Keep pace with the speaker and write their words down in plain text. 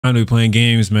Time to be playing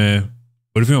games, man.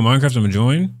 What if you're on Minecraft? I'm gonna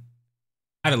join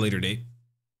at a later date,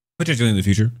 potentially in the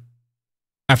future.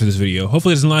 After this video,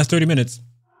 hopefully it doesn't last 30 minutes.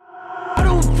 I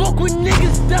don't fuck with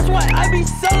niggas, that's why I be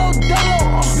solo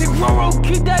dolo. Big Roro,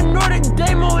 keep that Nordic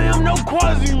demo, I'm no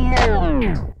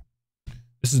Quasimo.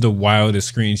 This is the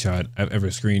wildest screenshot I've ever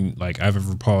I've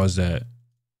ever paused at.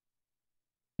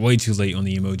 Way too late on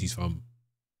the emojis from.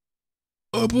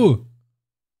 Oh, boo.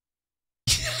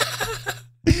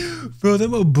 Bro,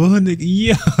 them a bull nigga.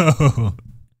 Yo.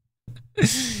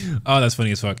 Oh, that's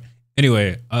funny as fuck.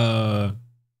 Anyway,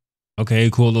 okay,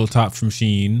 cool little top from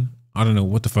Sheen. I don't know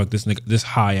what the fuck this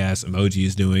high ass emoji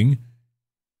is doing.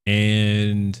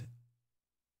 And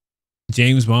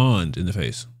James Bond in the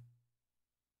face.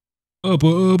 Oh,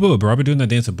 bro, I've been doing that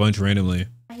dance a bunch randomly.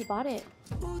 He bought it.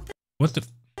 What the?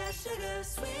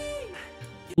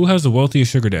 Who has the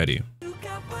wealthiest sugar daddy?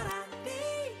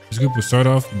 This group will start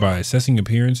off by assessing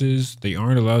appearances. They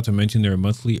aren't allowed to mention their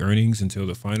monthly earnings until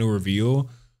the final reveal.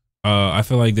 I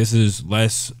feel like this is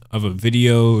less of a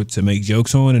video to make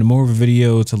jokes on and more of a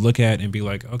video to look at and be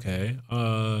like, okay,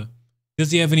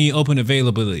 does he have any open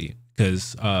availability?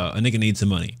 Because a nigga needs some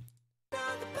money.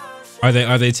 Are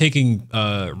they taking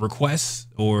requests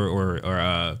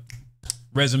or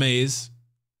resumes?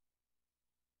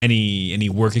 Any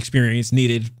work experience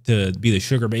needed to be the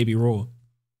sugar baby role?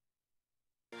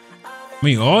 I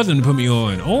mean, all of them put me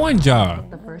on job.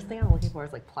 The first thing I'm looking for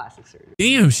is like plastic surgery.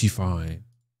 Damn, she fine.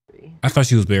 I thought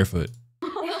she was barefoot.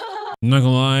 I'm not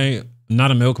gonna lie,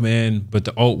 not a milkman, but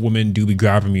the old women do be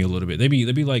grabbing me a little bit. They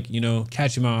be like, you know,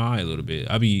 catching my eye a little bit.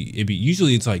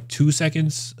 Usually it's like 2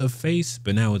 seconds of face,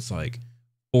 but now it's like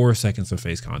 4 seconds of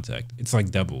face contact. It's like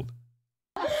doubled.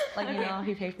 Like, you know,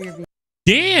 he paid for your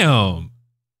Damn.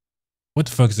 What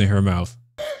the fuck is in her mouth?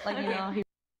 like, you know, he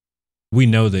We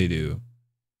know they do.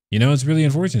 You know, it's really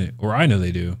unfortunate. Or I know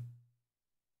they do.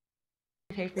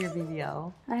 paid for your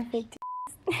BBL. I faked.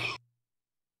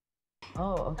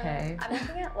 Oh, okay. I'm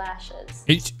looking at lashes.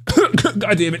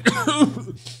 God damn it.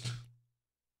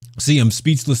 See, I'm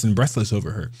speechless and breathless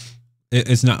over her.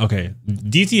 It's not okay.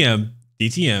 DTM.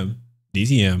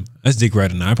 That's dick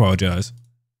riding. I apologize.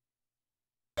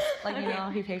 Like, you know,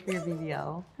 he paid for your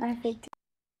BBL. I faked.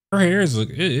 Her hair is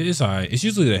it's alright. It's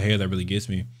usually the hair that really gets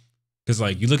me. Cause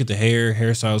like you look at the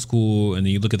hairstyle's cool, and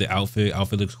then you look at the outfit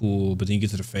looks cool, but then you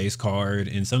get to the face card,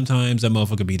 and sometimes that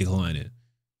motherfucker be declining.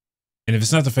 And if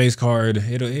it's not the face card,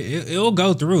 it'll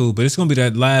go through, but it's gonna be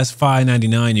that last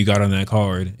 $5.99 you got on that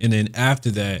card, and then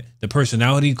after that, the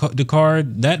personality the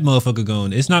card, that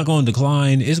motherfucker it's not going to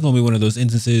decline. It's gonna be one of those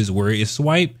instances where it's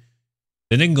swipe,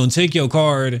 then they gonna take your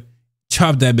card,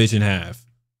 chop that bitch in half.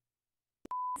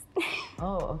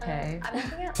 Oh, okay. I'm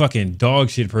looking at Fucking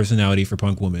dog shit personality for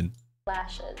punk woman.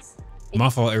 lashes. My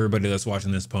fault, everybody that's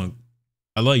watching this punk.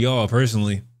 I love y'all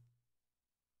personally,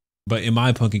 but in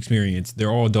my punk experience,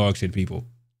 they're all dog shit people.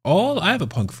 I have a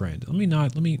punk friend.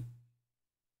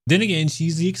 Then again,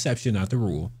 she's the exception, not the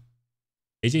rule.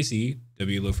 HAC,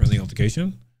 W low friendly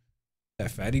altercation.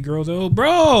 That fatty girl though,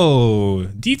 bro.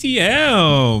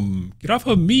 DTM. Get off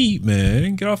her meat,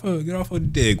 man. Get off her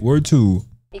dick. Word 2.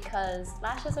 Because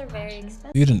lashes are very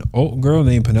expensive. You get an old girl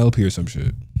named Penelope or some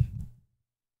shit.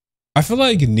 I feel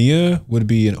like Nia would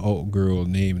be an old girl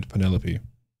named Penelope.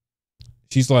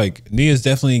 She's like, Nia's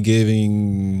definitely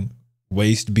giving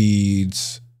waist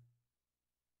beads.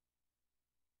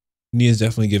 Nia's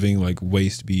definitely giving like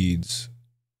waist beads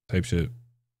type shit.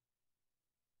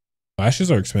 Lashes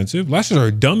are expensive. Lashes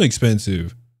are dumb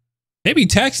expensive. They be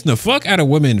taxing the fuck out of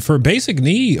women for basic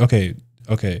need. Okay.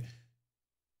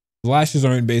 Lashes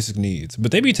aren't basic needs,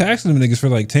 but they be taxing them niggas for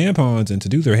like tampons and to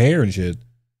do their hair and shit.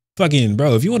 Fucking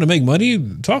bro, if you want to make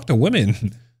money, talk to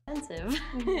women. Expensive.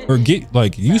 Or get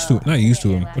like used to it. Not used to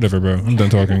them. Whatever, bro. I'm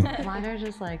done talking. Mine are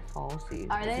just like falsies.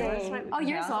 Are they? Oh,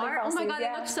 yours are? Oh my god,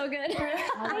 it looks so good.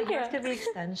 Like, yours could be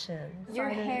extensions. Your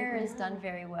hair is done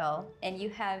very well, and you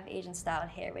have Asian styled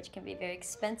hair, which can be very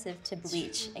expensive to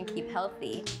bleach and keep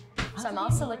healthy. So I'm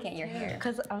also looking at your hair.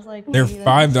 Because I was like, They're $5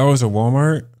 at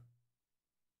Walmart.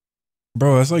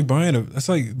 Bro, that's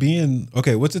like being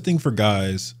okay, what's the thing for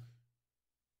guys?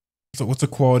 So what's a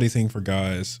quality thing for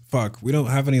guys? Fuck, we don't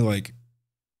have any like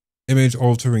image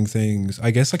altering things.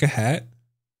 I guess like a hat.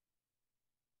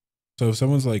 So if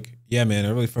someone's like, yeah, man,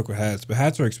 I really fuck with hats, but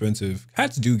hats are expensive.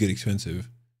 Hats do get expensive.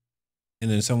 And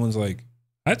then someone's like,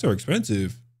 hats are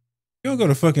expensive. You don't go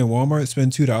to fucking Walmart,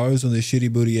 spend $2 on this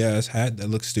shitty booty ass hat that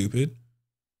looks stupid.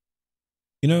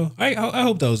 You know, I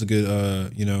hope that was a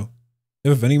good, you know, they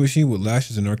have a vending machine with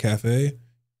lashes in our cafe.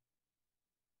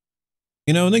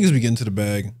 You know, niggas be getting to the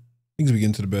bag.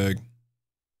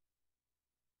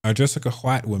 I dress like a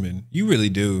white woman. You really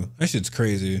do. That shit's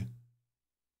crazy.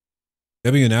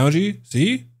 W analogy?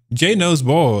 See? Jay knows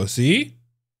ball. See?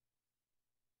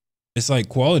 It's like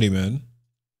quality, man.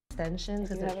 Extensions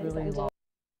because it's really long.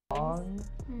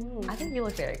 I think you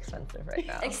look very expensive right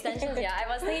now. Extensions, yeah. I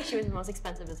was thinking she was the most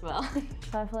expensive as well.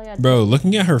 So I feel like Bro,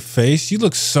 looking at her face, she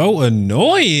looks so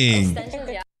annoying. Extensions,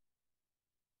 yeah.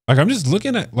 Like, I'm just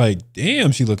looking at, like,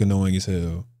 damn, she look annoying as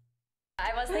hell.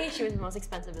 I was thinking she was the most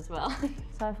expensive as well.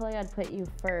 So I feel like I'd put you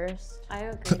first. I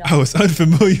agree. I was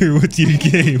unfamiliar with your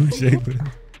game,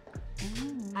 Jalen.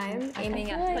 I'm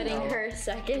aiming at putting her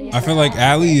second. I feel like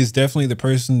Allie is definitely the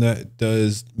person that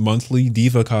does monthly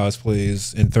diva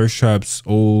cosplays and thirst traps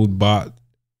old bot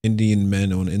Indian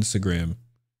men on Instagram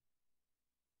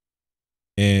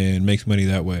and makes money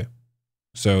that way.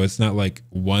 So it's not like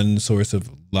one source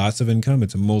of lots of income,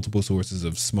 it's multiple sources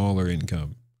of smaller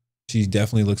income. She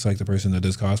definitely looks like the person that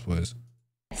does cosplays.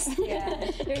 Yeah.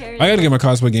 Your hair I gotta get my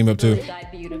cosplay game up too. really dyed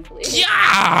beautifully.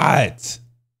 God!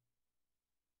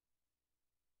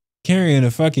 Carrying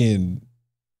what's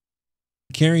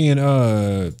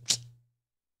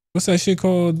that shit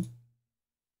called?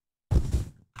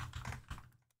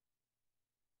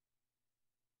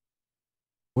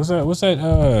 What's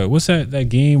that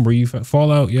game where you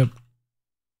Fallout? Yep.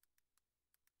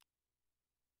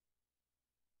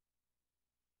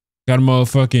 Got a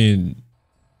motherfucking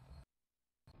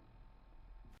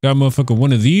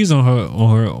one of these on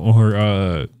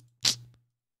her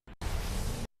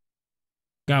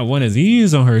got one of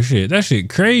these on her shit. That shit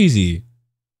crazy.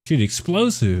 Shit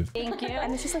explosive. Thank you.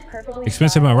 And it's just like perfectly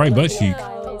Expensive my right butt cheek.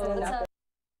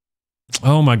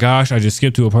 Oh my gosh, I just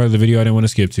skipped to a part of the video I didn't want to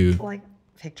skip to. like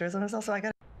pictures of herself, so I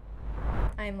got.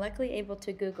 I'm luckily able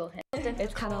to Google him.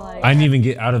 It's kind of like. I didn't even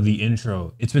get out of the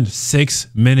intro. It's been 6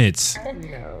 minutes. Who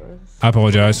knows? I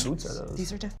apologize.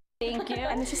 These are just. Thank you.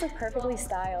 And it's just like perfectly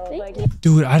styled. Like.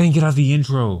 Dude, I didn't get out of the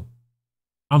intro.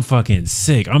 I'm fucking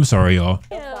sick. I'm sorry, y'all.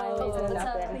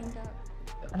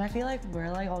 And I feel like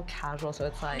we're like all casual, so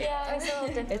it's like. Yeah, it's a little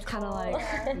different. It's kind of like.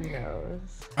 Who knows?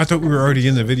 I thought we were already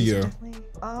in the video.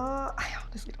 I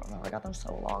honestly don't know. I got them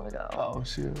so long ago. Oh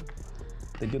shoot.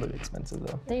 They do look expensive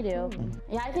though. They do.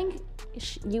 Yeah, I think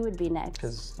you would be next.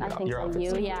 Because I think your for outfits you,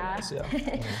 look really yeah. nice, yeah.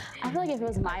 I feel like if it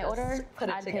was my order, Put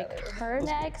it I'd together. pick her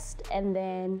next, and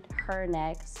then her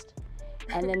next,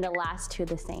 and then the last two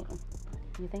the same.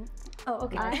 You think? Oh,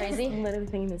 okay. Am I crazy? I'm literally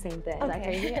thinking the same thing. Is that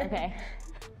crazy? Okay.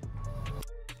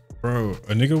 Bro,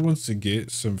 a nigga wants to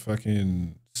get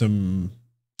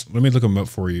let me look them up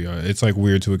for you. It's like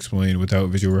weird to explain without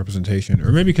visual representation,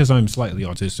 or maybe because I'm slightly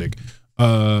autistic.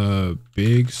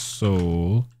 Big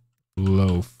soul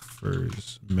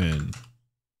loafers men.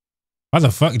 How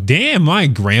the fuck? Damn, my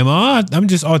grandma. I'm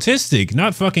just autistic,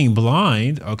 not fucking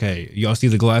blind. Okay, y'all see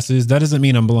the glasses? That doesn't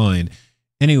mean I'm blind.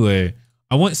 Anyway,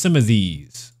 I want some of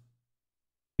these.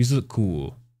 These look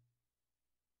cool.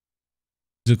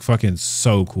 These look fucking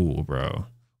so cool, bro.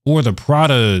 Or the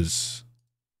Pradas.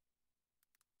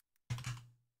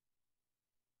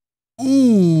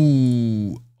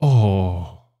 Ooh.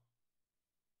 Oh.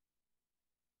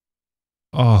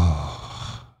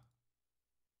 Oh.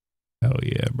 Hell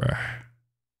yeah, bro.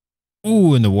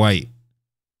 Ooh, and the white.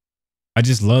 I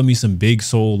just love me some big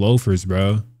soul loafers,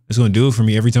 bro. It's gonna do it for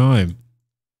me every time.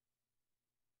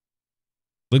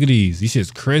 Look at these. These shit's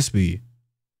crispy.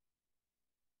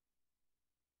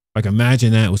 Like,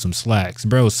 imagine that with some slacks.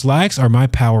 Bro, slacks are my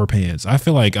power pants. I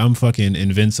feel like I'm fucking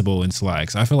invincible in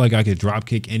slacks. I feel like I could drop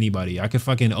kick anybody. I could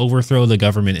fucking overthrow the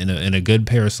government in a good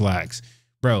pair of slacks.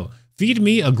 Bro, feed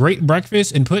me a great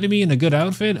breakfast and put me in a good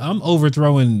outfit. I'm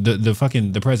overthrowing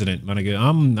the president, my nigga.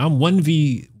 I'm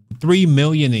 1v3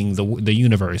 millioning the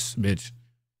universe, bitch.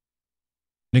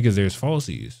 Niggas, there's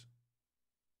falsies.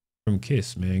 From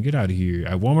Kiss, man. Get out of here.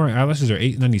 At Walmart, eyelashes are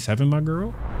 $8.97, my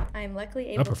girl. I'm luckily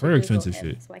able prefer to expensive Google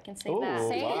him, shit. so I can say that.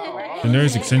 Wow. And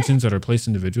there's extensions that are placed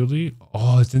individually.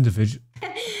 Oh, it's individual.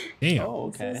 Damn. Oh,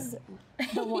 okay.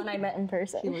 The one I met in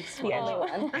person. He looks the only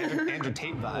one. Andrew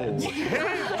Tate vibes.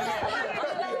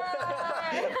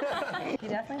 He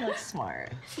definitely looks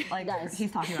smart. Like Does.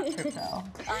 he's talking about crypto.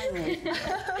 I mean.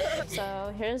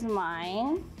 So here's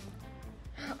mine.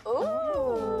 Ooh,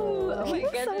 oh my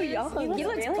goodness. so young. He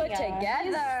looks put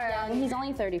together. He's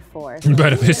only 34. You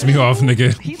better piss me off,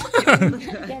 nigga.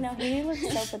 Yeah, no, he looks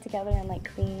so put together and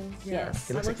like clean. Yes.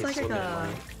 He It looks like a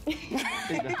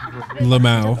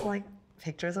Lamau. like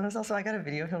pictures of himself. So I got a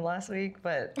video of him last week,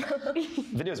 but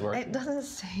Videos work. it doesn't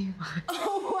say much.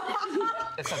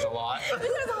 It says a lot. It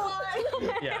says a lot.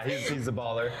 Yeah, he's a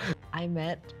baller. I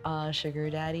met a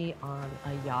sugar daddy on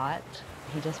a yacht.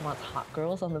 He just wants hot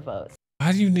girls on the boat.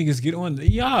 How do you niggas get on the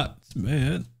yachts,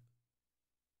 man?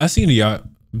 I seen a yacht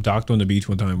docked on the beach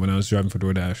one time when I was driving for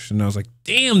DoorDash, and I was like,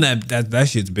 damn, that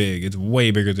shit's big. It's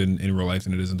way bigger than in real life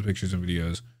than it is in the pictures and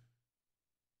videos.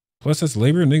 Plus, that's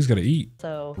labor and niggas gotta eat.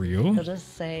 So Real? he'll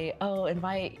just say, oh,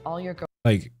 invite all your girls.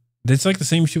 Like, it's like the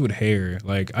same shit with hair.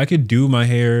 Like, I could do my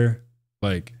hair,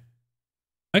 like,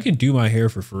 I could do my hair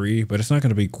for free, but it's not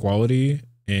gonna be quality.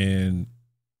 And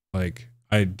like,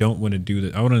 I don't want to do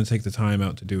that. I want to take the time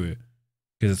out to do it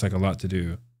because it's like a lot to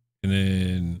do. And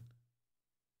then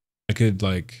I could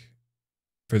like,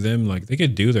 for them, like they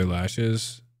could do their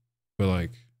lashes, but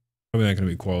like probably not gonna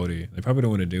be quality. They probably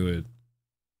don't want to do it.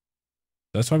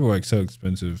 That's probably like so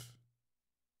expensive.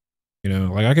 You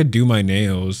know, like I could do my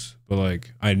nails, but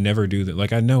like I never do that.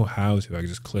 Like I know how to. I can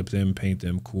just clip them, paint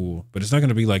them, cool. But it's not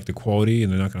gonna be like the quality,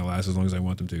 and they're not gonna last as long as I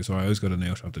want them to. So I always go to the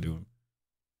nail shop to do them.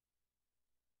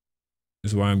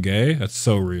 This is why I'm gay? That's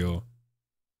so real.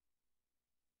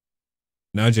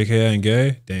 Now JK ain't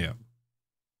gay? Damn.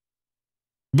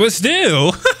 But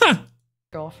still.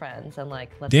 Girlfriends and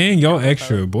like Dang, y'all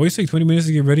extra. Boys take 20 minutes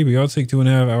to get ready, but y'all take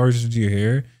 2.5 hours to do your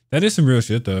hair. That is some real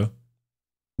shit though.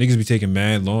 Niggas be taking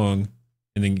mad long.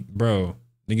 And then, bro,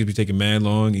 niggas be taking mad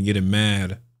long and getting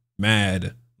mad.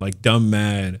 Mad. Like dumb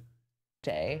mad.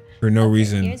 Jay. For no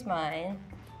reason. Here's mine.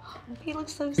 He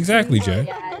looks so Exactly, sweet. Jay.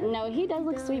 Yeah, no, he does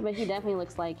look sweet, but he definitely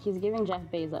looks like he's giving Jeff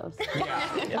Bezos.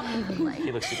 Yeah.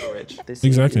 He looks super rich. This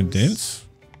Niggas acting is dense.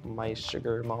 my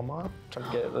sugar mama.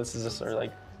 Trying to get this is just sort of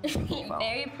like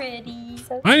Very pretty.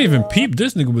 So I didn't even cool. peep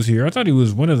this nigga was here. I thought he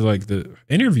was one of the, like the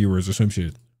interviewers or some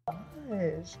shit.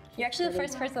 You're actually the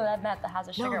first person that I've met that has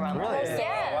a sugar mama. really?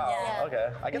 Yeah. Wow. Yeah. Okay.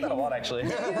 I get that a lot actually.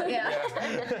 Yeah.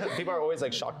 People are always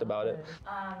like shocked about it.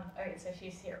 Okay, so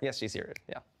she's here. Yes, she's here.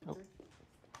 Yeah. Oh.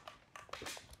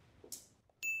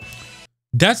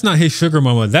 That's not his sugar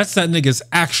mama. That's that nigga's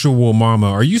actual mama.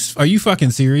 Are you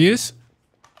fucking serious?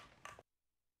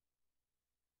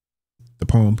 The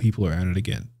Palm people are at it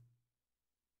again.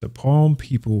 The Palm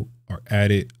people are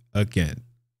at it again.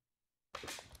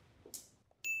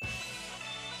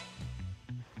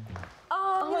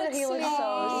 Oh, He looks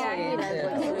so Yeah, he sweet. does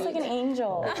look. He looks like an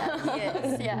angel.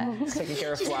 Yes, yeah. He's taking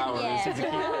care of flowers. Yeah. He's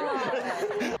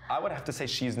a keeper. I would have to say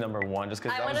she's number one just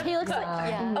because that was He looks like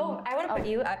Yeah. Oh, I want to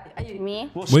put you. me.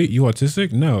 Wait, you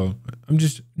autistic? No, I'm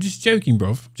just joking,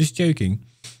 bro. Just joking.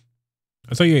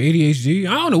 I thought you're ADHD.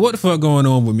 I don't know what the fuck going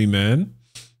on with me, man.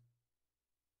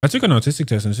 I took an autistic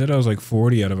test and it said I was like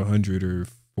 40 out of 100 or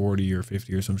 40 or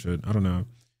 50 or some shit. I don't know.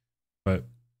 But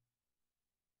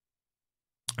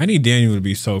I need Daniel to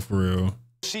be so for real.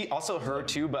 she also her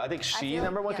too, but I think she's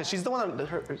number one because she's the one that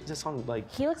her this on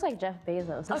like. He looks like Jeff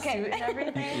Bezos. His Okay. suit and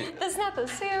everything. That's not the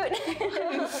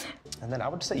suit. And then I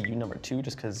would say you number two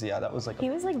just because yeah that was like. He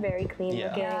was like very clean Yeah.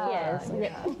 looking.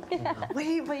 Yes.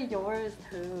 Wait, but yours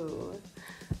too.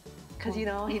 Because you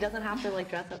know, he doesn't have to like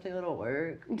dress up to go to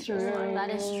work. True. That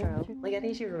is true. Like I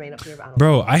think she should remain up here. But I don't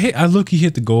Bro, I look, he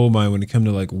hit the gold mine when it comes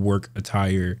to like work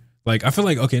attire. Like I feel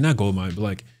like, okay, not gold mine, but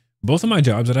like both of my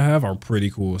jobs that I have are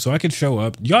pretty cool. So I could show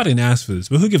up. Y'all didn't ask for this,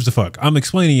 but who gives a fuck? I'm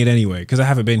explaining it anyway because I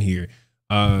haven't been here.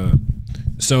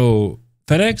 So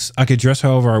FedEx, I could dress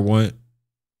however I want.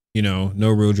 You know,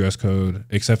 no real dress code,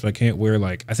 except I can't wear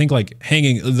like, I think like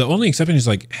hanging, the only exception is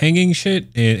like hanging shit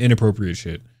and inappropriate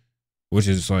shit, which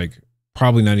is like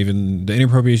probably not even, the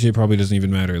inappropriate shit probably doesn't even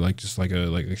matter. Like just like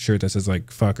a shirt that says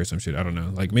like fuck or some shit. I don't know.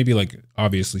 Like maybe like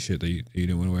obviously shit that you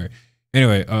didn't want to wear.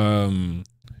 Anyway,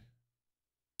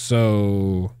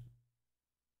 so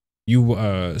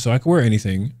so I can wear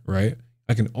anything, right?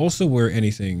 I can also wear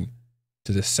anything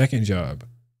to the second job.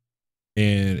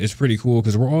 And it's pretty cool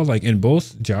because we're all like in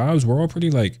both jobs, we're all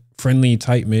pretty like friendly,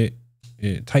 tight knit,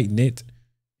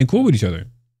 and cool with each other.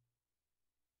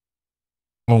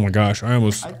 Oh my gosh,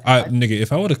 nigga,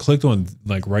 if I would have clicked on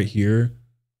like right here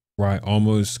where I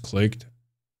almost clicked,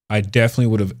 I definitely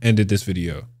would have ended this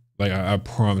video. Like I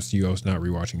promised you I was not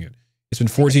rewatching it. It's been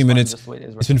 14 minutes.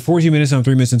 It's been 14 minutes and I'm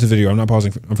 3 minutes into the video. I'm not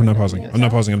pausing. I'm not pausing. I'm not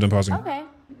pausing. I'm done pausing. Okay.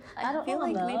 I don't feel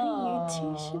like maybe you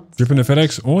two should. Dripping the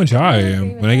FedEx orange. I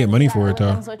am when I get money for it though.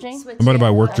 I'm switching. I'm about to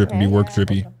buy work drip and be work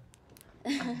drippy.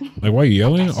 Like why are you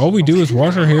yelling? All we do is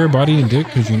wash our hair, body, and dick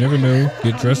because you never know.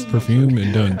 Get dressed, perfume,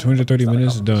 and done. 230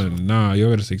 minutes done. Nah, y'all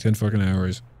gotta take 10 fucking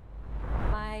hours.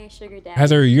 My sugar daddy.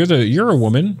 Heather, you're a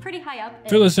woman. Pretty high up.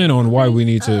 Fill us in on why we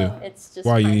need to. It's just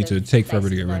why you kind need to of take forever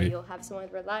nice to get know ready. You'll have someone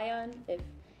to rely on if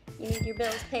you need your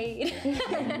bills paid.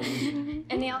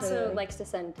 And he also likes to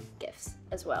send gifts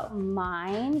as well.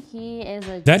 Mine, he is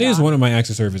a That is one of my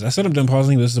acts of service. I said I'm done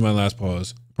pausing. This is my last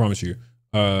pause. Promise you.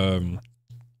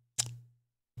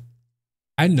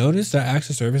 I noticed that acts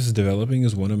of service is developing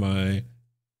as one of my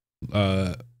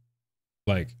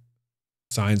like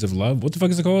signs of love. What the fuck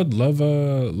is it called? Love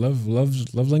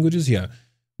languages. Yeah,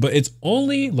 but it's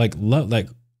only like love. Like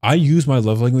I use my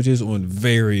love languages on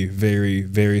very, very,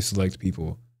 very select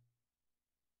people.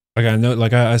 Like I know,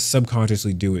 like I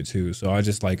subconsciously do it too. So I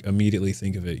just like immediately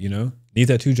think of it. You know, need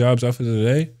that 2 jobs off of the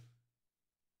day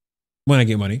when I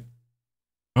get money.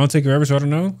 I don't take forever, so I don't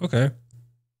know. Okay,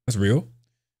 that's real.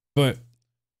 But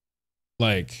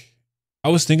like, I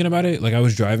was thinking about it. Like I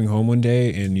was driving home one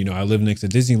day, and you know, I live next to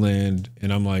Disneyland,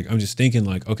 and I'm just thinking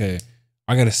like, okay,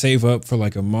 I gotta save up for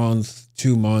like a month,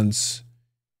 2 months,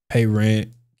 pay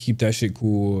rent, keep that shit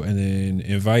cool, and then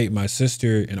invite my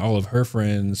sister and all of her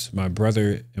friends, my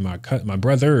brother and my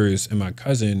brothers and my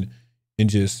cousin, and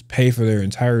just pay for their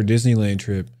entire Disneyland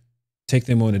trip, take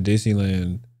them on a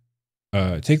Disneyland.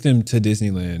 Take them to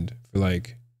Disneyland for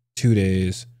like 2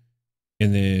 days,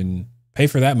 and then pay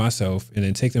for that myself, and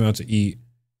then take them out to eat,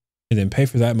 and then pay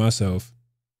for that myself,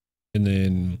 and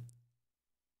then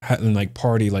like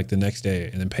party like the next day,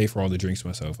 and then pay for all the drinks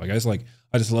myself. Like I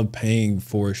just love paying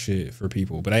for shit for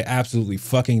people, but I absolutely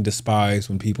fucking despise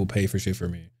when people pay for shit for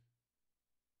me.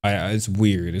 It's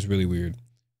weird. It's really weird.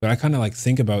 But I kind of like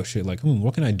think about shit like,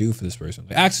 what can I do for this person?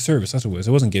 Like acts of service. That's what it was.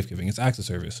 It wasn't gift giving. It's acts of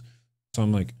service. So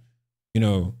I'm like, you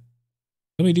know,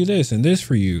 let me do this and this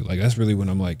for you. Like, that's really when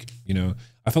I'm like, you know,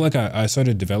 I feel like I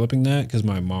started developing that because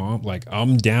my mom, like,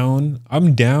 I'm down.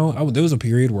 There was a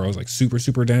period where I was like super,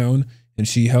 super down, and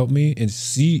she helped me, and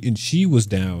she was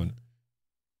down,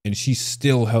 and she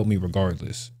still helped me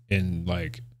regardless. And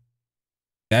like,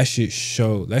 that shit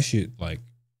like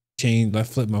changed, that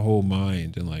flipped my whole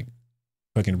mind and like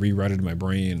fucking rewrited my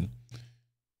brain.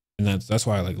 And that's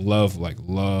why I love my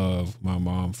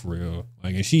mom for real.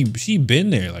 Like, and she been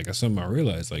there. Like, that's something I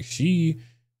realized. Like, if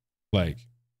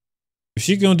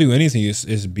she gonna do anything,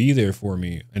 is be there for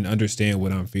me and understand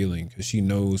what I'm feeling, because she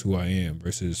knows who I am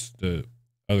versus the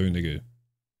other nigga.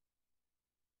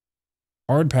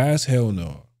 Hard pass? Hell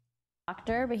no.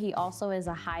 Doctor, but he also is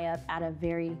a high up at a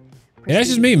very. Yeah, that's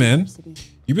just me, man.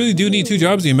 You really do need 2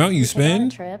 jobs the amount you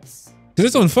spend. Trips. Because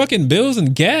it's on fucking bills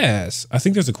and gas. I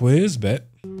think there's a quiz, bet.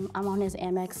 I'm on his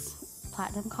Amex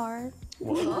Platinum card.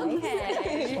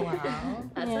 Okay. Wow.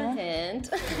 That's a hint.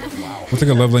 We'll take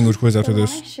a love language quiz after The one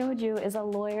this. I showed you is a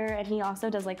lawyer, and he also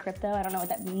does like crypto. I don't know what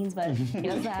that means, but he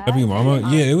does that. W mama?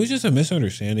 Yeah, it was just a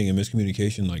misunderstanding and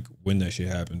miscommunication, like when that shit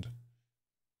happened.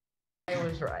 I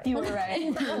was right. You were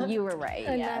right. You were right.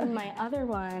 And Yeah. then my other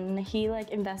one, he like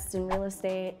invests in real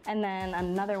estate, and then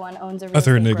another one owns a real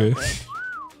Other estate nigga. brokerage.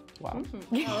 Wow,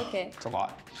 Oh, okay. it's a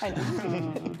lot. I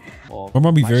know. Well, My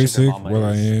mom be my very sugar sick mama while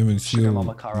I is am, and Sugar she'll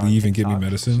Mama Cara on leave and get me TikTok.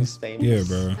 medicine. She's famous. Yeah,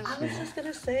 bro. I was just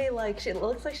gonna say, like, she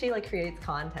looks like she like creates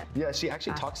content. Yeah, she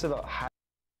actually talks about how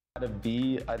to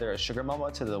be either a sugar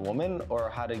mama to the woman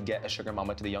or how to get a sugar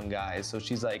mama to the young guys. So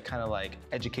she's like kind of like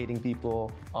educating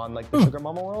people on like the sugar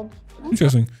mama world.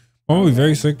 Interesting. My mom be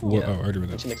very sick. Well, Yeah. oh, I already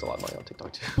read And she that. makes a lot of money on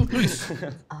TikTok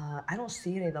too. I don't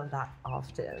see any of them that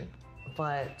often,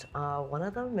 but one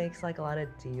of them makes like a lot of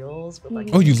deals with like.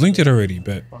 Oh, you linked it already,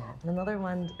 bet. And another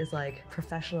one is like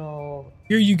professional.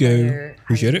 Here you go. player,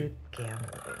 Appreciate how it. to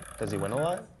Gambling. Does he win a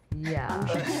lot? Yeah.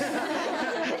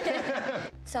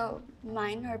 So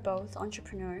mine are both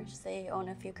entrepreneurs. They own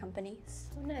a few companies.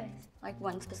 Oh, nice. Like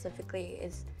one specifically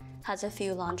has a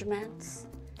few laundromats,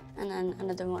 and then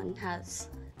another one has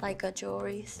like a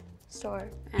jewelry store.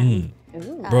 And,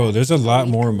 Bro, there's a lot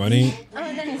more money. Oh,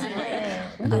 that is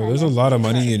great. Bro, there's a lot of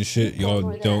money and shit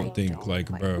y'all don't think. Like,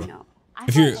 bro. I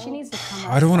If thought you're, she needs to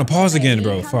come I don't want to pause again,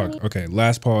 bro. Company. Fuck. Okay,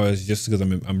 last pause, just because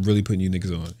I'm really putting you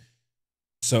niggas on.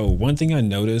 So one thing I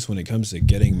noticed when it comes to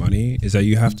getting money is that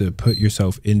you have to put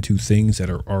yourself into things that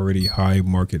are already high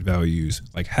market values,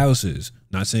 like houses.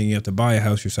 Not saying you have to buy a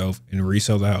house yourself and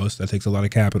resell the house. That takes a lot of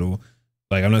capital.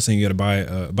 Like, I'm not saying you got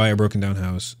to buy a broken down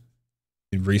house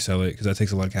and resell it, because that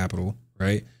takes a lot of capital,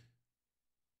 right?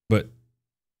 But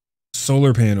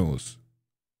solar panels,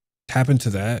 tap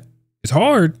into that. It's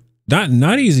hard.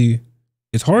 Not easy.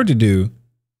 It's hard to do.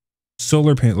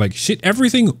 Solar panel, like shit,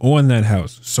 everything on that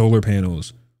house. Solar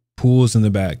panels, pools in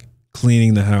the back,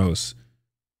 cleaning the house,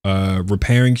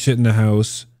 repairing shit in the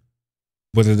house,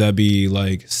 whether that be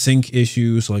like sink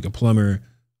issues, like a plumber,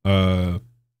 you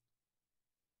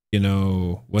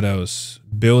know, what else?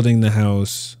 Building the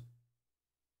house,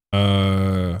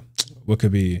 what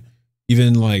could be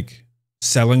even like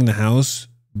selling the house,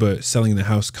 but selling the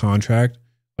house contract.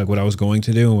 Like what I was going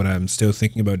to do and what I'm still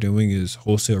thinking about doing is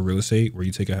wholesale real estate, where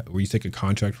you take a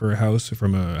contract for a house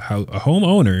from a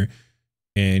homeowner,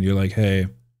 and you're like, hey,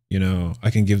 you know, I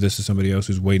can give this to somebody else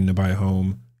who's waiting to buy a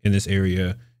home in this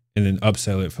area, and then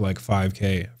upsell it for like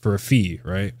 $5K for a fee,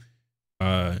 right?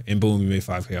 And boom, you made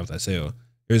 $5K off that sale.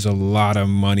 There's a lot of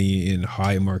money in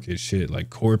high market shit, like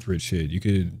corporate shit. You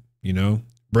could, you know,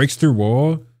 breaks through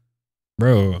wall.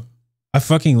 Bro, I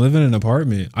fucking live in an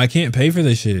apartment. I can't pay for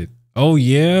this shit. Oh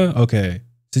yeah? Okay.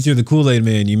 Since you're the Kool-Aid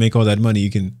man, you make all that money, you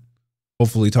can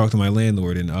hopefully talk to my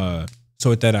landlord and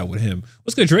sort that out with him.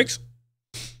 What's good, Tricks?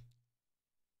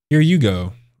 Here you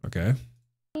go. Okay.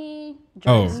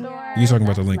 Drugstore, you talking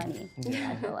about the that's link. money.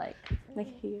 I feel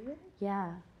like here?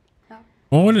 Yeah.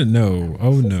 I want to know.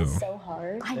 Oh no. So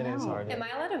hard. I know. It is hard. Am I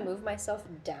allowed to move myself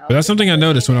down? But that's something I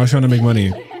noticed when I was trying to make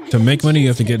money. To make money, you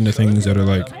have to get into things that are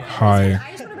like high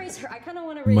I just want to raise her. I kind of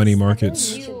want to raise money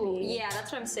markets. you. Yeah,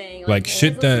 that's what I'm saying. Like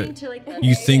shit that listening to, like, the you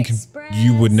American think Express,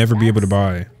 you would never be able to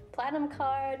buy. Platinum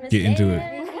card. Miss Get into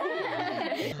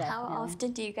it. How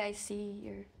often do you guys see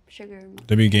your sugar?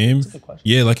 W game?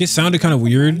 Yeah, like it sounded kind of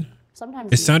weird.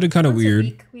 Sometimes It sounded kind of Once a weird,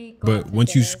 week, we go out but to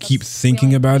once you dinner. keep That's thinking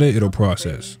the only about it, thing it'll we offer.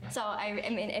 process. So I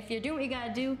mean, if you're doing what you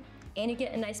gotta do, and you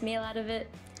get a nice meal out of it,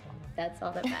 that's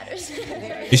all that matters.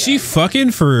 Is she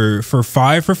fucking for 5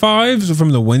 for 5s from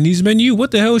the Wendy's menu?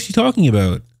 What the hell is she talking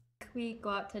about? We go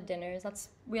out to dinners.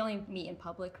 We only meet in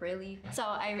public, really. So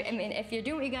I mean, if you're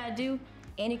doing what you gotta do,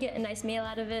 and you get a nice meal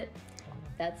out of it,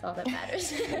 that's all that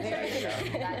matters.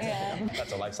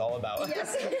 That's what life's all about.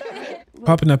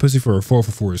 Popping that pussy for a 4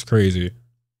 for 4 is crazy.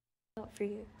 For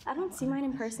you. I don't see mine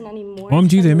in person anymore.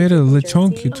 OMG, they made a New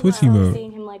lechonk Jersey. Twitch I'm emote.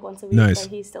 seeing him like once a week, Nice.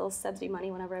 but he still sends me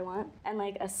money whenever I want. And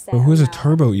like a set But who's a amount.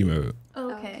 turbo emote?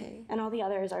 Okay. And all the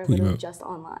others are Who literally emote? just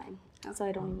online. So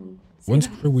I don't even see Once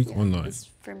them. per week online. It's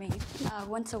for me.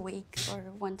 Once a week or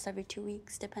once every 2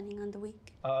 weeks, depending on the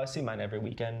week. I see mine every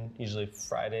weekend, usually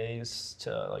Fridays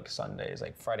to like Sundays,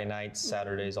 like Friday nights,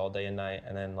 Saturdays all day and night,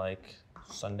 and then like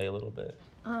Sunday a little bit.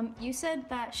 You said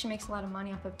that she makes a lot of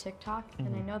money off of TikTok,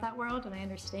 and I know that world, and I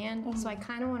understand. So I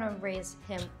kind of want to raise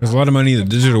him. There's a lot of money in the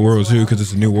digital world too, because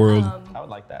it's a new world. I would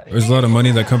like that. There's a lot of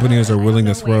money that companies are willing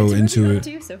to throw into it.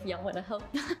 Too, so if y'all want to help.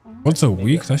 Once a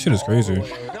week? That shit is crazy.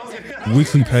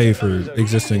 Weekly pay for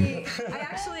existing.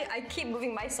 I keep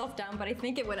moving myself down, but I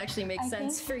think it would actually make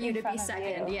sense for you to be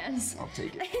second. Yes. I'll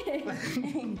take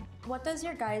it. What does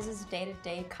your guys'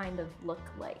 day-to-day kind of look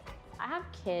like? I have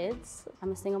kids.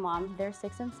 I'm a single mom. They're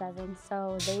 6 and 7,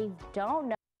 so they don't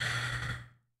know.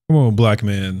 Come on, black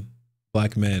man.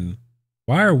 Black men.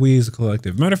 Why are we as a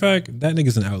collective? Matter of fact, that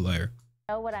nigga's an outlier.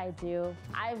 What I do.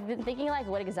 I've been thinking like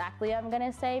what exactly I'm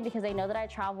gonna say because they know that I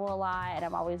travel a lot and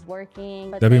I'm always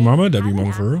working. But W they mama? haven't W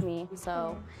mama for asked real? me.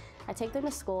 So I take them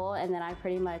to school and then I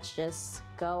pretty much just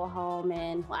go home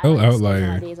and I Oh, like to schedule outlier.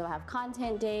 my days. I'll have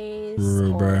content days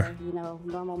Real, or bruh. you know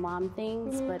normal mom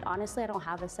things. But honestly, I don't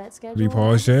have a set schedule.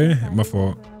 Repause, Jay. I My do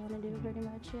fault. whatever I want to do pretty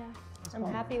much. Yeah. I'm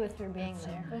happy with her being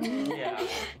there. Yeah.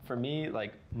 For me,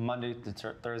 like Monday to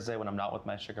Thursday when I'm not with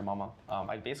my sugar mama,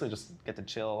 I basically just get to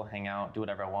chill, hang out, do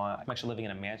whatever I want. I'm actually living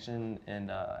in a mansion in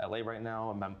LA right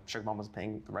now, and my sugar mama's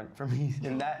paying the rent for me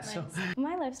in that. So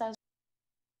My lifestyle.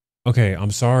 Okay,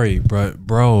 I'm sorry, but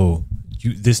bro,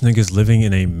 this nigga's living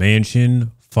in a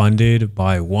mansion funded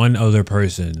by one other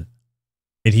person.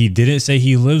 And he didn't say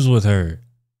he lives with her.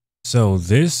 So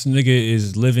this nigga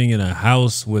is living in a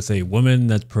house with a woman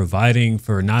that's providing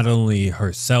for not only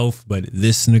herself, but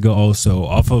this nigga also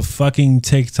off of fucking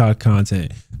TikTok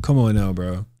content. Come on now,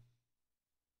 bro.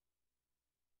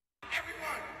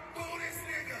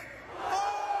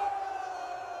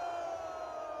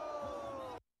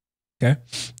 Okay.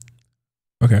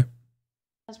 Okay.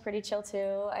 That's pretty chill too.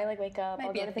 I like wake up, Might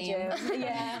I'll be go a to the theme. gym.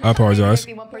 Yeah. I apologize.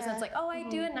 Maybe one person's like, oh, I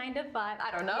do a 9 to 5.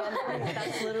 I don't know.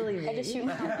 That's literally me. I just shoot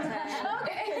my content.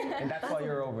 Okay. and that's why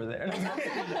you're over there. I'm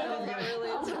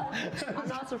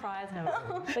not surprised.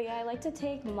 But yeah, I like to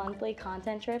take monthly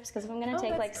content trips because if I'm gonna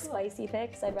take like that's cool. spicy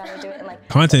pics, I'd rather do it in like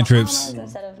Content the Bahamas trips.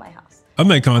 instead of my house. I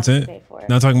make content. Pay for it.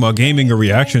 Not talking about gaming or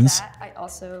reactions.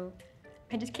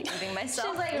 I just keep moving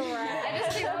myself. She's like, I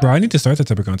just keep Bro, I need to start that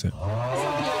type of content.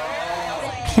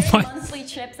 like monthly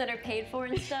trips that are paid for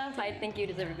and stuff. I think you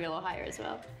deserve to be a little higher as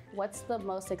well. What's the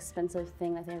most expensive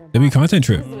thing that they ever That'd be bought? content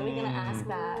trip. I was literally gonna ask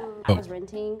that. I was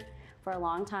renting for a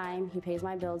long time. He pays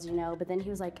my bills, you know, but then he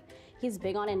was like, he's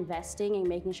big on investing and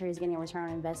making sure he's getting a return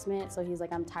on investment. So he's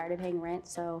like, I'm tired of paying rent.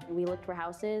 So we looked for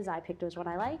houses. I picked which one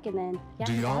I like, and then yeah.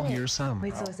 Do he y'all bought it. hear some?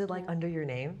 Wait, so is it like under your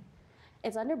name?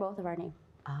 It's under both of our name.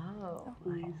 Oh,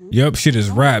 nice. Yep, shit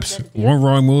is raps. One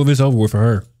wrong move is over with for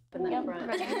her.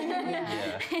 Yeah.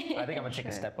 I think I'm gonna take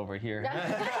a step over here.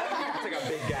 It's like a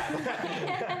big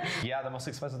gap. Yeah, the most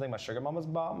expensive thing my sugar mama's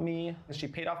bought me. She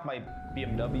paid off my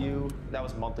BMW. That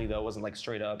was monthly though, it wasn't like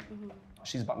straight up.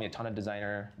 She's bought me a ton of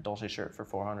designer Dolce shirt for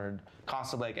 $400.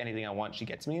 Constantly, like anything I want, she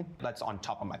gets me. That's on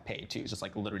top of my pay too. It's just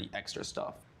like literally extra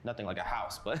stuff. nothing like a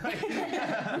house, but like,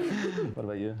 what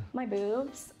about you? My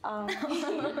boobs.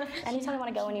 Anytime I want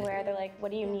to go anywhere, they're like,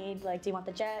 what do you need? Like, do you want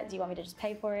the jet? Do you want me to just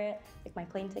pay for it? Like my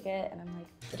plane ticket? And I'm like,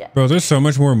 the jet. Bro, there's so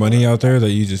much more money out there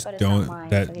that you just But it's not don't, mine,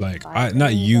 that so I like, can buy it.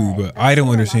 not you, but I don't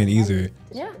understand either.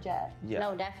 Yeah. Jet. Yeah.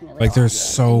 No, definitely. Like there's Like,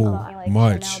 so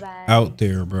much Chanel bags, out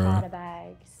there, bro. Prada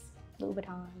bags, Louis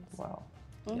Vuittons. Wow.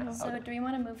 So do we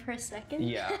want to move for a second?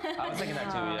 Yeah, I was thinking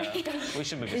that too. Yeah, we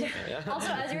should move this. Yeah. Also,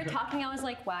 as you were talking, I was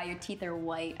like, wow, your teeth are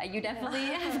white. You definitely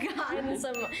have gotten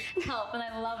some help, and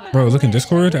I love it. Bro, look in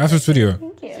Discord after this video.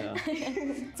 Thank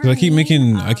you. 'Cause I keep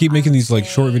making these like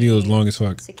short videos long as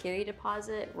fuck. Security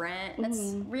deposit, rent. That's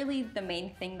really the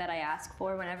main thing that I ask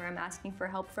for whenever I'm asking for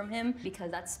help from him,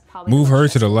 because that's probably Move the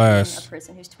most her to the stressful thing last. a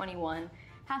person who's 21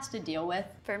 has to deal with.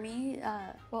 For me,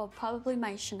 well, probably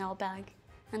my Chanel bag.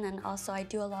 And then also I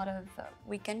do a lot of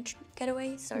weekend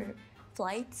getaways or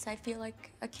flights, I feel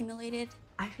like, accumulated.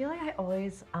 I feel like I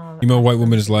always You know, ask white them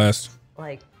woman is to, last.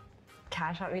 like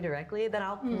cash out me directly, then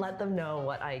I'll let them know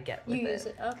what I get with You use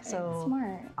it, okay. So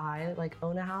Smart. I like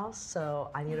own a house, so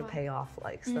I need to pay off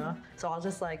like stuff. So I'll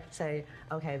just like say,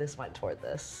 okay, this went toward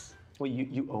this. Wait,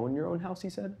 you own your own house? You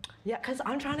said? Yeah, because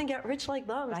I'm trying to get rich like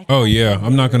them. I Oh think yeah, that's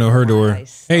I'm knocking on her why door. I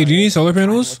Hey, do you need solar started trying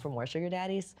to panels? look for more sugar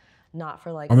daddies, not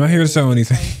for like. I'm not here to sell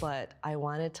material anything. stuff, But I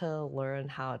wanted to learn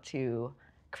how to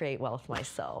create wealth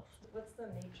myself. What's the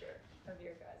nature of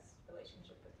your guys'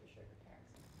 relationship with your sugar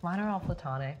parents? Mine are all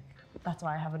platonic. That's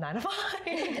why I have a 9 to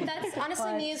 5. That's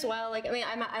honestly me as well. Like, I mean,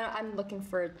 I'm looking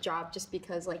for a job just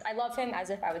because, like, I love him as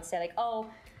if I would say, like, oh,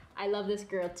 I love this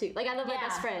girl too. Like, I love my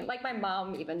best friend. Like, my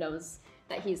mom even knows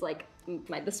that he's like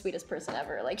the sweetest person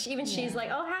ever. Like, she's like,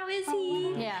 oh, how is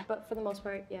he? Yeah. But for the most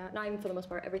part, yeah, not even for the most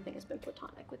part, everything has been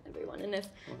platonic with everyone. And if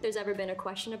there's ever been a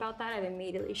question about that, I've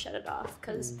immediately shut it off,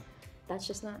 because that's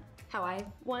just not how I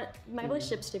want my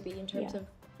relationships to be in terms of,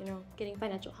 you know, getting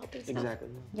financial help and stuff. Exactly.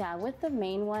 Yeah, with the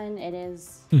main one, it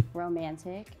is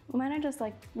romantic. Mine are just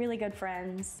like really good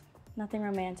friends, nothing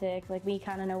romantic. Like we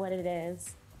kind of know what it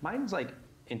is. Mine's like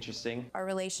interesting. Our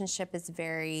relationship is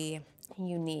very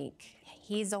unique.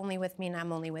 He's only with me and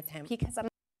I'm only with him because I'm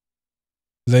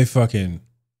They fucking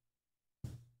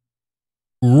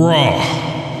raw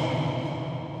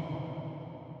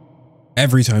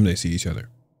every time they see each other.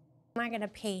 not gonna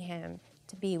pay him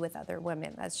to be with other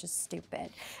women. That's just stupid.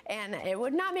 And it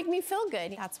would not make me feel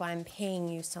good. That's why I'm paying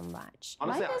you so much.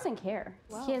 Honestly, Mike doesn't care.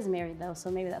 He is married though,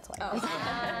 so maybe that's why.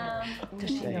 Does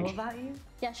she know about you?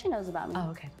 Yeah, she knows about me. Oh,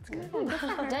 okay, that's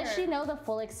good. Does she know the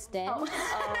full extent of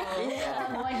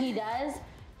what he does?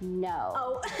 No.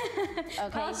 Oh. Okay.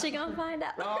 How's she gonna find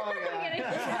out? Oh,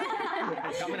 yeah.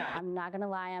 It's coming out. I'm not gonna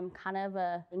lie, I'm kind of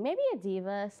maybe a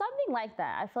diva, something like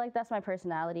that. I feel like that's my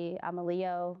personality. I'm a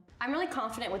Leo. I'm really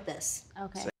confident with this.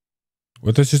 Okay.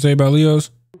 What does she say about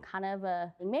Leos? I'm kind of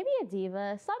maybe a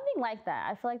diva, something like that.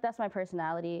 I feel like that's my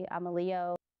personality. I'm a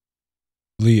Leo.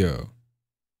 Leo.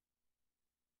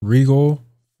 Regal,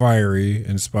 fiery,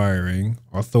 inspiring,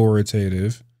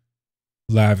 authoritative,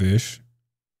 lavish,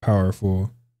 powerful,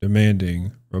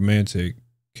 demanding, romantic,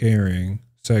 caring,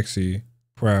 sexy,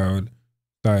 proud,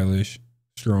 stylish,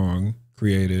 strong,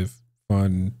 creative,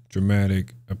 fun,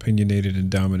 dramatic, opinionated, and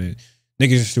dominant. Niggas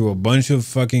just threw a bunch of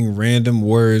fucking random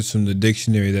words from the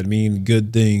dictionary that mean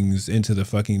good things into the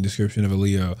fucking description of a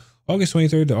Leo. August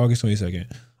 23rd to August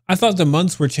 22nd. I thought the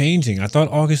months were changing. I thought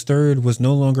August 3rd was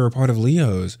no longer a part of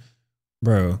Leos.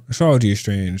 Bro, astrology is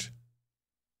strange.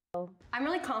 I'm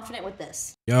really confident with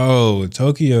this. Yo,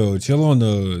 Tokyo, chill on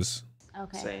those.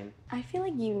 Okay. Same. I feel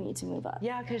like you need to move up.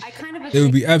 Yeah, because I kind of There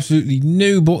would be absolutely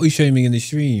no body shaming in the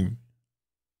stream.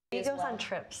 she goes on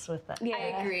trips with them. Yeah.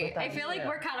 I agree. I feel like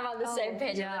we're kind of on the same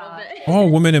page a little bit. All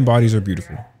women and bodies are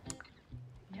beautiful.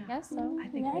 I guess so. I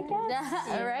think I guess.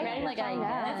 All right. Like I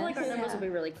guess. I feel like our numbers will be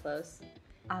really close.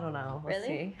 I don't know. Let's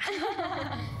Really? see.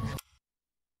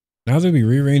 Now they'll be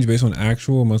rearranged based on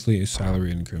actual monthly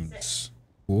salary incomes.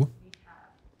 Cool.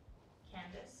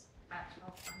 Candace at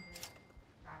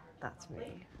 1200. That's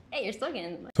me. Hey, you're still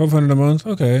getting like, $1,200 a month.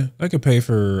 Okay, I could pay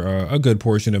for a good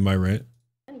portion of my rent.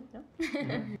 money, no?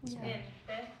 In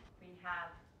 5th, we have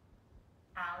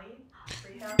Allie.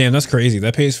 3000. Damn, that's crazy.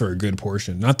 That pays for a good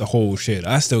portion, not the whole shit.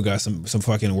 I still got some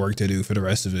fucking work to do for the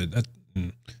rest of it.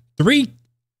 Three.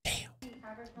 Damn.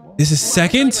 This is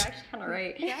second. We're actually kind of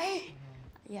right.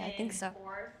 Yeah, I think so. 4th,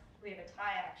 we have a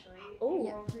tie actually.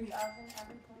 Oh. 3000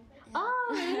 average monthly.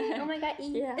 Oh, oh my god.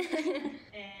 Yeah.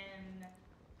 In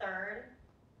 3rd,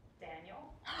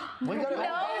 Daniel. We got it.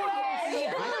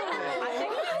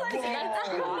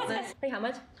 Wait, how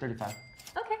much? 35.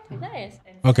 Okay, nice.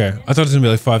 Okay, I thought it was gonna be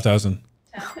like 5,000.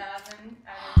 10,000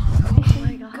 average monthly. Oh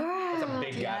my god. That's a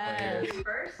big gap right here.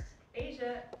 First,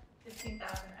 Asia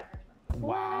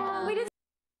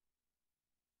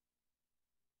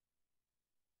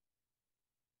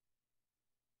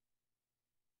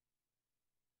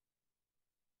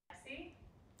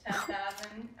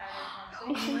 10,000 average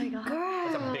monthly. Oh my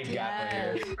god. That's a big gap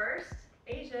right here. First,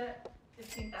 Asia,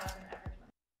 15,000 average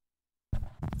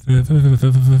monthly. 15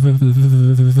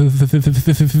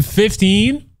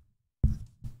 15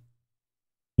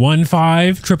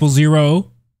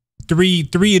 000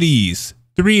 three of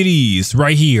these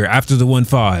right here after the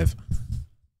 15.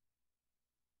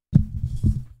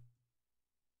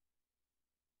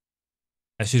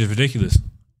 That shit is ridiculous.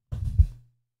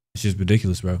 It's just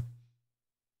ridiculous, bro.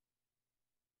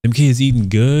 Them kids eating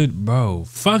good, bro.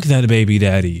 Fuck that baby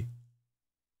daddy.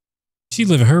 She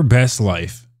living her best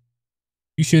life.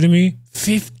 You shitting me?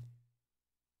 50.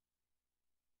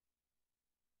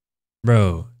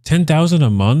 Bro, 10,000 a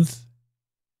month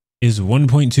is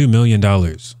 $1.2 million.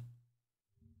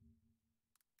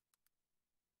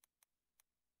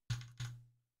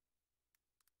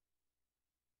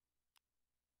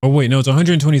 Oh wait, no, it's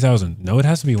 120,000. No, it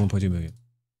has to be 1.2 million.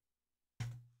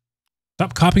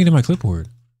 Stop copying to my clipboard.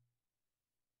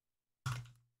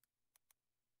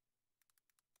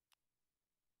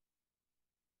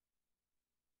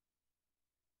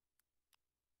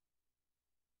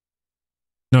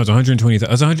 No, it's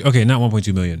 120,000. Okay, not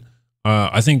 1.2 million.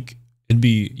 I think it'd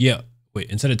be, yeah. Wait,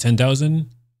 instead of 10,000,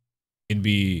 it'd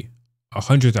be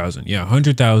 100,000. Yeah,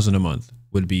 100,000 a month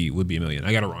would be a million.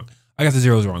 I got it wrong. I got the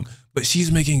zeros wrong. But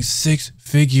she's making 6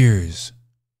 figures.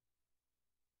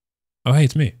 Oh, hey,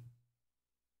 it's me.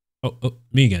 Oh,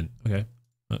 me again. Okay,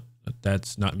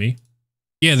 that's not me.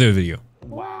 Yeah, the video.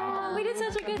 Wow, we did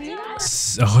such a good job.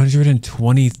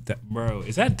 120, bro.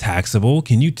 Is that taxable?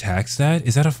 Can you tax that?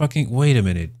 Is that a fucking? Wait a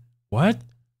minute. What?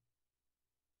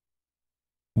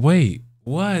 Wait,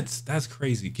 what? That's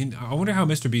crazy. I wonder how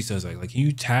Mr. Beast does that. Like, can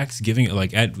you tax giving?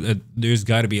 Like, there's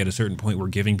got to be at a certain point where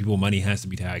giving people money has to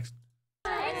be taxed.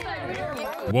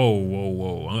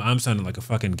 Whoa. I'm sounding like a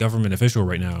fucking government official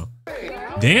right now.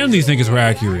 Damn, these niggas were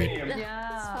accurate.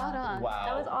 Yeah. Spot on. Wow.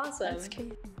 That was awesome. That's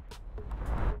cute.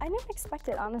 I never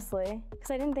expected, honestly, because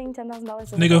I didn't think $10,000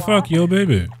 was Nigga, fuck yo,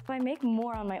 baby. I make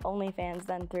more on my OnlyFans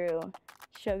than through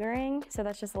sugaring, so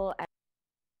that's just a little.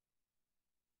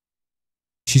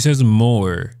 She says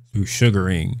more through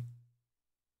sugaring.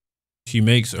 She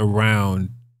makes around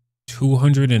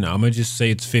 200 and I'm gonna just say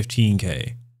it's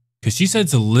 15K. Cause she said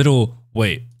it's a little,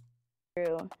 wait.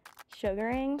 Through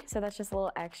sugaring, so that's just a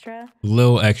little extra.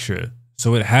 Little extra.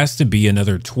 So it has to be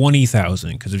another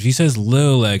 20,000. Cause if she says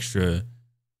little extra,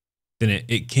 then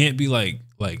it can't be like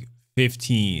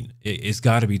 15. It's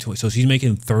gotta be 20. So she's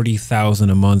making 30,000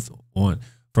 a month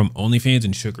from OnlyFans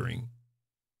and sugaring.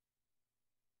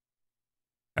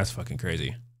 That's fucking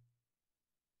crazy.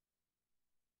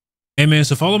 Hey man,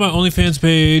 so follow my OnlyFans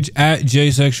page at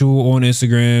jsexual on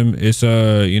Instagram. It's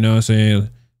you know what I'm saying,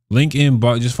 link in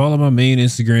box. Just follow my main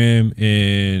Instagram,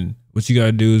 and what you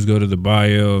gotta do is go to the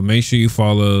bio. Make sure you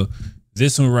follow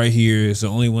this one right here. It's the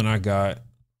only one I got.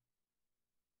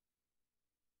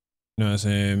 You know what I'm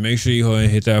saying? Make sure you go ahead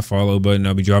and hit that follow button.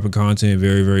 I'll be dropping content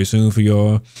very, very soon for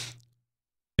y'all.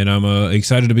 And I'm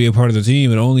excited to be a part of the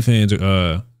team at OnlyFans,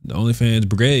 the OnlyFans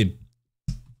brigade.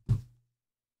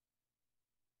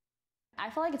 I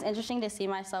feel like it's interesting to see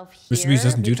myself here. Mr. Beast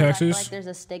doesn't do because I taxes? feel like there's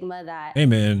a stigma that Hey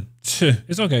man,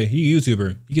 it's okay. You a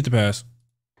YouTuber. You get the pass.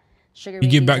 sugar You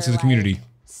give babies back to are, the community. like,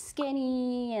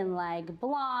 skinny and like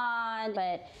blonde,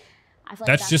 but I feel like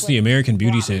That's just what the American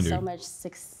beauty brought me standard. So much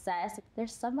success.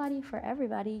 There's somebody for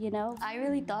everybody, you know. I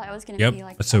really thought I was gonna Yep, be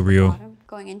like that's so at the real. bottom.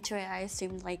 Going into it, I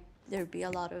assumed like there'd be a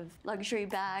lot of luxury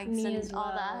bags Me and as all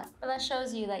well. that. But that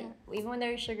shows you, like, even when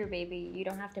they're a sugar baby, you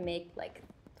don't have to make like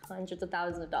hundreds of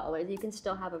thousands of dollars. You can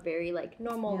still have a very like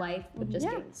normal life with just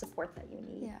getting the support that you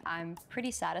need. Yeah. I'm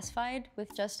pretty satisfied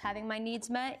with just having my needs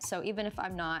met. So even if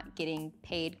I'm not getting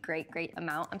paid great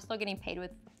amount, I'm still getting paid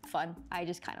with fun. I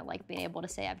just kind of like being able to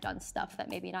say I've done stuff that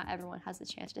maybe not everyone has the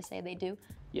chance to say they do.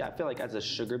 Yeah, I feel like as a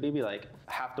sugar baby, like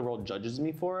half the world judges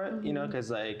me for it, you know,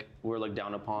 because like we're looked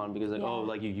down upon because like, oh,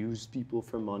 like you use people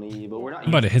for money, but we're not. I'm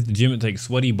about to hit the gym and take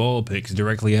sweaty ball pics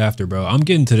directly after, bro. I'm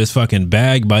getting to this fucking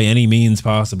bag by any means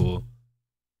possible.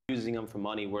 Using them for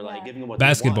money. We're like giving them what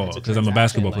Basketball, they want. It's a 'cause I'm a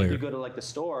transaction. basketball Like, player. You go to like the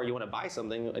store, you want to buy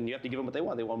something, and you have to give them what they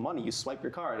want. They want money. You swipe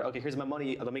your card. Okay, here's my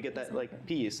money. Let me get that like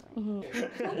piece. My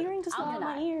earring just fell out of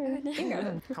my ear.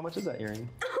 How much is that earring?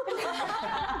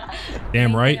 Damn Main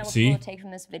thing I right. was See, able to take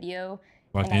from this video,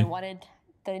 Locked and I in. wanted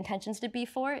the intentions to be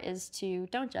for, is to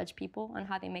don't judge people on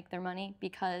how they make their money,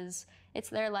 because it's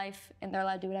their life and they're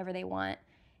allowed to do whatever they want.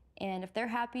 And if they're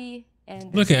happy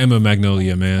and look at Emma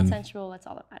Magnolia, man. consensual, that's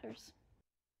all that matters.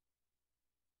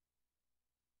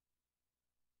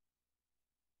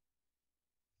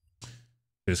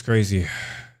 It's crazy.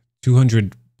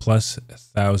 200 plus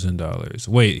 $1,000.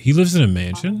 Wait, he lives in a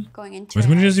mansion? Going into How much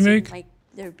money does he make? Like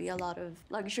there'd be a lot of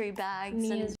luxury bags.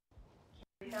 And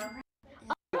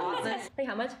Like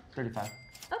how much? 35.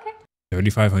 Okay.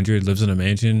 3,500, lives in a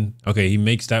mansion. Okay, he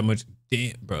makes that much.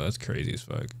 Damn, bro, that's crazy as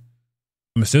fuck.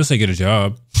 I'm gonna still say get a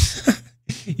job.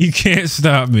 You can't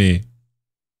stop me.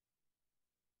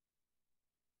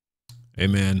 Hey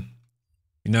man,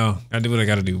 you know, I do what I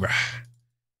gotta do, bro.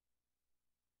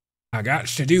 I got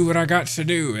to do what I got to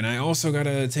do, and I also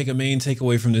gotta take a main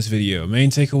takeaway from this video.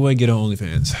 Main takeaway: get on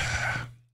OnlyFans.